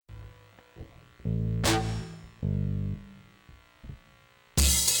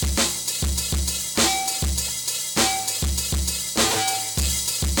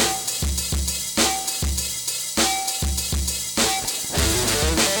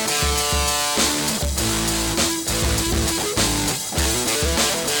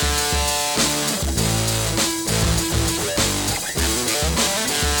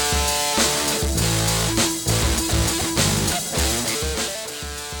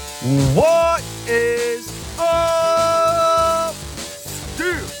What is up,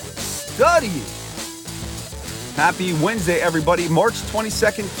 Steel Studying? Happy Wednesday, everybody. March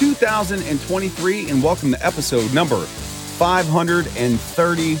 22nd, 2023, and welcome to episode number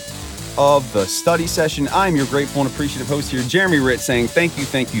 530 of the study session. I'm your grateful and appreciative host here, Jeremy Ritt, saying thank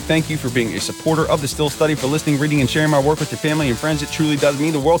you for being a supporter of the Still Study, for listening, reading, and sharing my work with your family and friends. It truly does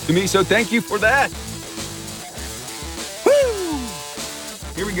mean the world to me, so thank you for that.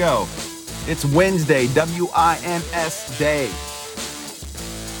 Here we go. It's Wednesday, W-I-N-S day.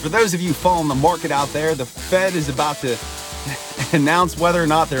 For those of you following the market out there, the Fed is about to announce whether or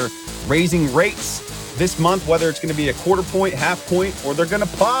not they're raising rates this month, whether it's going to be a quarter point, half point, or they're going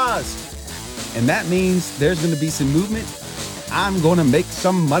to pause. And that means there's going to be some movement. I'm going to make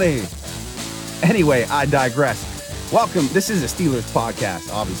some money. Anyway, I digress. Welcome. This is a Steelers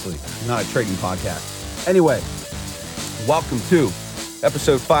podcast, obviously, not a trading podcast. Anyway, welcome to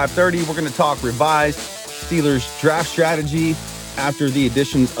episode 530, we're going to talk revised Steelers draft strategy after the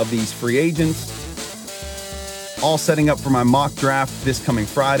additions of these free agents. All setting up for my mock draft this coming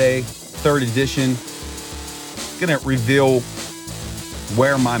Friday, third edition. Going to reveal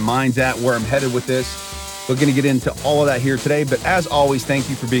where my mind's at, where I'm headed with this. We're going to get into all of that here today. But as always, thank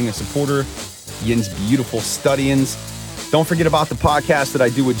you for being a supporter. Yin's beautiful studyings. Don't forget about the podcast that I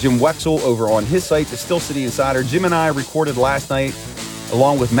do with Jim Wexell over on his site, The Still City Insider. Jim and I recorded last night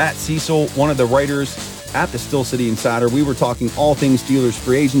along with Matt Cecil, one of the writers at the Still City Insider. We were talking all things Steelers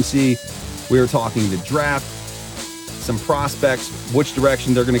free agency. We were talking the draft, some prospects, which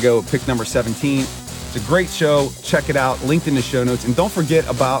direction they're going to go at pick number 17. It's a great show. Check it out. Linked in the show notes. And don't forget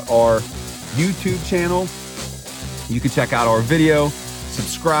about our YouTube channel. You can check out our video,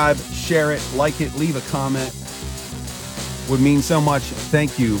 subscribe, share it, like it, leave a comment. Would mean so much.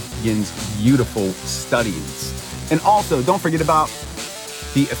 Thank you, Yin's beautiful studies. And also, don't forget about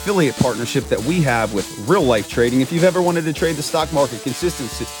the affiliate partnership that we have with Real Life Trading. If you've ever wanted to trade the stock market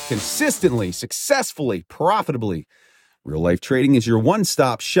consistently, successfully, profitably, Real Life Trading is your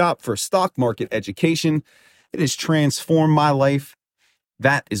one-stop shop for stock market education. It has transformed my life.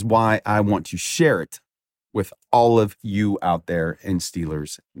 That is why I want to share it with all of you out there in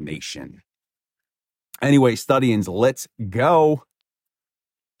Steelers Nation. Anyway, studyings, let's go.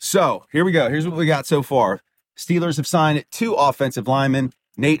 So here we go. Here's what we got so far. Steelers have signed 2 offensive linemen.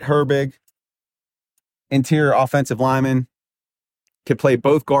 Nate Herbig, interior offensive lineman, can play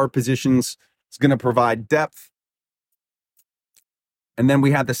both guard positions. It's going to provide depth. And then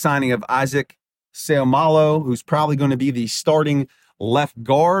we have the signing of Isaac Seumalo, who's probably going to be the starting left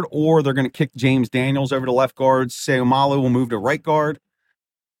guard, or they're going to kick James Daniels over to left guard. Seumalo will move to right guard.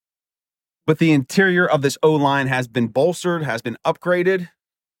 But the interior of this O-line has been bolstered, has been upgraded.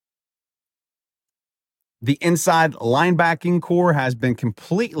 The inside linebacking core has been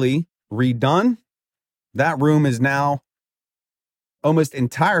completely redone. That room is now almost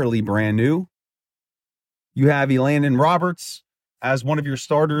entirely brand new. You have Elandon Roberts as one of your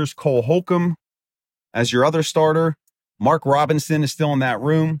starters, Cole Holcomb as your other starter. Mark Robinson is still in that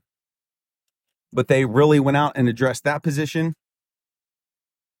room, but they really went out and addressed that position.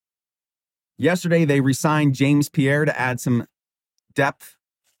 Yesterday, they re-signed James Pierre to add some depth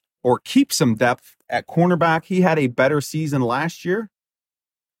or keep some depth at cornerback. He had a better season last year.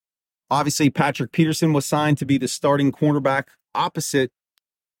 Obviously, Patrick Peterson was signed to be the starting cornerback opposite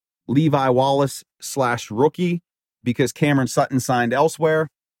Levi Wallace / rookie because Cameron Sutton signed elsewhere.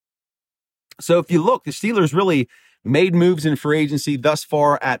 So if you look, the Steelers really made moves in free agency thus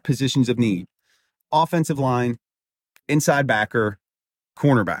far at positions of need. Offensive line, inside backer,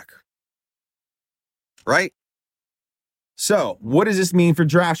 cornerback. Right? So what does this mean for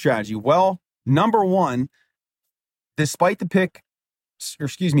draft strategy? Well, number one, despite the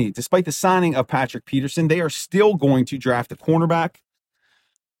signing of Patrick Peterson, they are still going to draft a cornerback.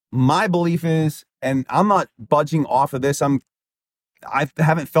 My belief is, and I'm not budging off of this, I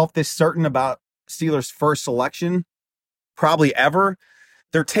haven't felt this certain about Steelers' first selection, probably ever.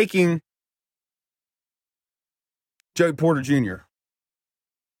 They're taking Joey Porter Jr.,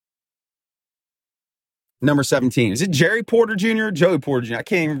 number 17. Is it Jerry Porter Jr.? Joey Porter Jr.? I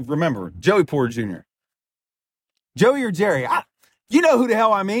can't even remember. Joey Porter Jr. Joey or Jerry? You know who the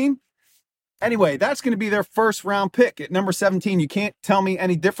hell I mean. Anyway, that's going to be their first round pick at number 17. You can't tell me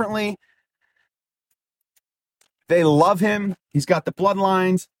any differently. They love him. He's got the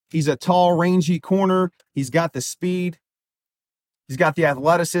bloodlines. He's a tall, rangy corner. He's got the speed. He's got the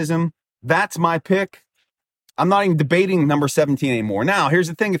athleticism. That's my pick. I'm not even debating number 17 anymore. Now, here's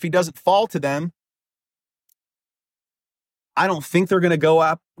the thing. If he doesn't fall to them, I don't think they're going to go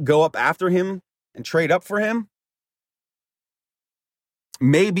up after him and trade up for him.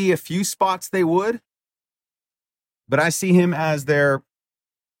 Maybe a few spots they would, but I see him as their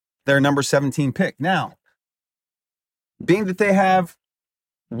number 17 pick. Now, being that they have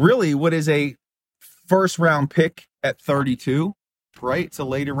really what is a first round pick at 32, right? It's a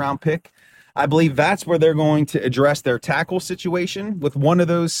later round pick. I believe that's where they're going to address their tackle situation with one of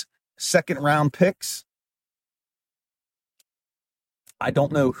those second round picks. I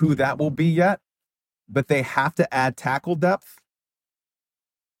don't know who that will be yet, but they have to add tackle depth.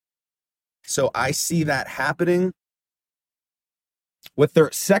 So I see that happening. With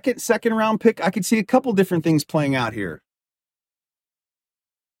their second round pick, I could see a couple different things playing out here.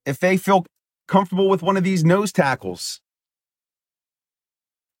 If they feel comfortable with one of these nose tackles,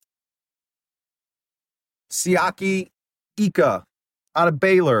 Siaki Ika out of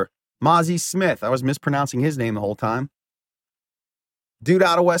Baylor, Mozzie Smith. I was mispronouncing his name the whole time. Dude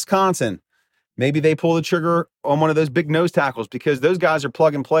out of Wisconsin. Maybe they pull the trigger on one of those big nose tackles because those guys are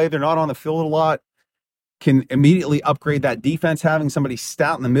plug and play. They're not on the field a lot. Can immediately upgrade that defense, having somebody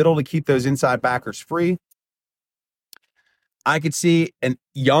stout in the middle to keep those inside backers free. I could see a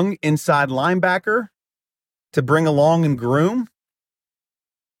young inside linebacker to bring along and groom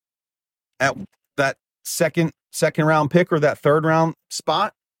at that second round pick or that third round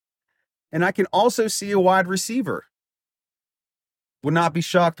spot. And I can also see a wide receiver. Would not be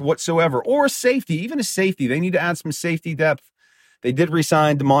shocked whatsoever. Or a safety, even a safety. They need to add some safety depth. They did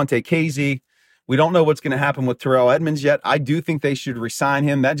re-sign DeMonte Casey. We don't know what's going to happen with Terrell Edmonds yet. I do think they should re-sign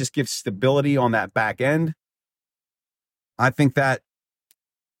him. That just gives stability on that back end. I think that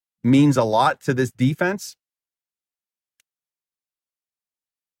means a lot to this defense.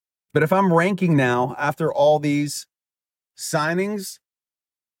 But if I'm ranking now after all these signings,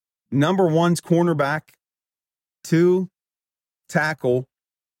 number one's cornerback, 2, tackle,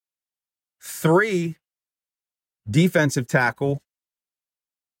 3, defensive tackle,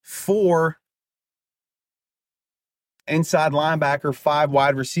 4, inside linebacker, 5,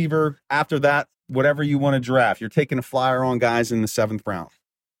 wide receiver. After that, whatever you want to draft. You're taking a flyer on guys in the 7th round.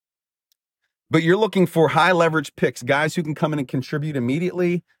 But you're looking for high leverage picks, guys who can come in and contribute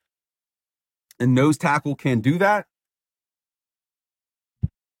immediately. And nose tackle can do that,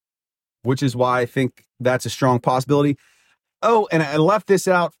 which is why I think that's a strong possibility. Oh, and I left this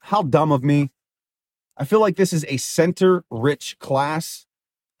out. How dumb of me. I feel like this is a center-rich class,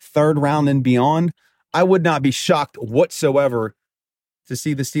 3rd round and beyond. I would not be shocked whatsoever to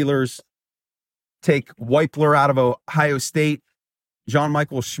see the Steelers take Weipler out of Ohio State, John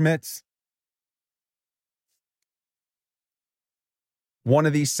Michael Schmitz, one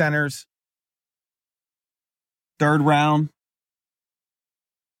of these centers, 3rd round.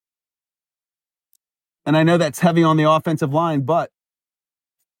 And I know that's heavy on the offensive line, but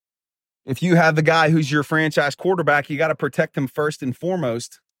if you have the guy who's your franchise quarterback, you got to protect him first and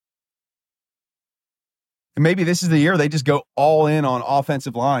foremost. And maybe this is the year they just go all in on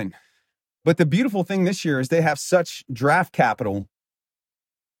offensive line. But the beautiful thing this year is they have such draft capital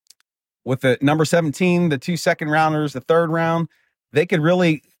with the number 17, the 2 second rounders, the 3rd round. They could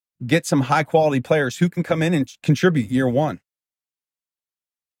really get some high quality players who can come in and contribute year one.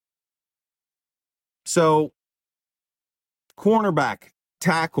 So, cornerback,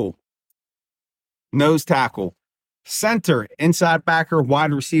 tackle, nose tackle, center, inside backer,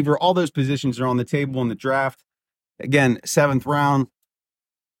 wide receiver, all those positions are on the table in the draft. Again, 7th round,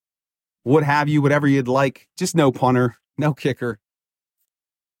 what have you, whatever you'd like. Just no punter, no kicker.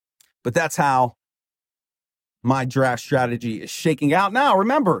 But that's how my draft strategy is shaking out. Now,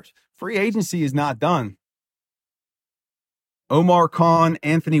 remember, free agency is not done. Omar Khan,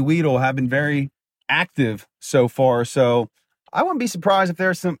 Anthony Weedle have been very active so far. So I wouldn't be surprised if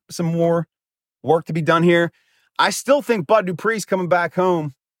there's some more work to be done here. I still think Bud Dupree's coming back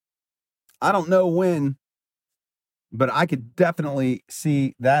home. I don't know when, but I could definitely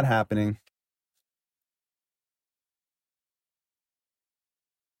see that happening.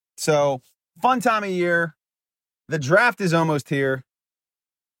 So, fun time of year. The draft is almost here.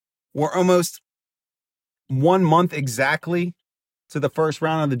 We're almost 1 month exactly to the first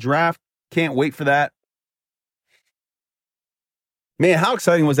round of the draft. Can't wait for that. Man, how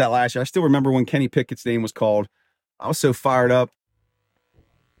exciting was that last year? I still remember when Kenny Pickett's name was called. I was so fired up.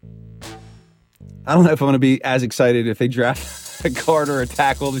 I don't know if I'm going to be as excited if they draft a guard or a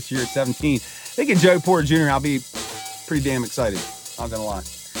tackle this year at 17. They get Joey Porter Jr., I'll be pretty damn excited. I'm not going to lie.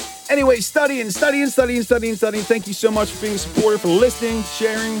 Anyway, studying. Thank you so much for being a supporter, for listening,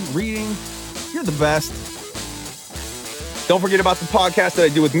 sharing, reading. You're the best. Don't forget about the podcast that I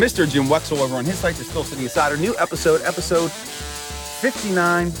do with Mr. Jim Wexel over on his site, The Still City Insider. New episode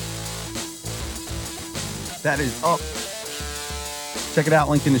 59. That is up Check it out,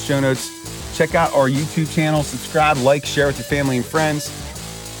 linked in the show notes. Check out our YouTube channel. Subscribe, like, share with your family and friends.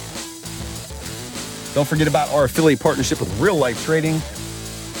 Don't forget about our affiliate partnership with Real Life Trading.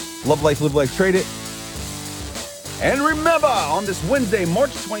 Love life, live life, trade it. And remember, on this Wednesday,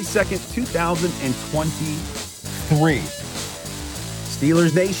 March 22nd, 2023,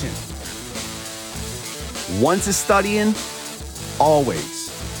 Steelers Nation, once a studying, always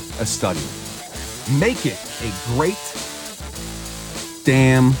a studying. Make it a great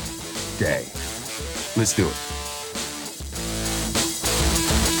damn day. Let's do it.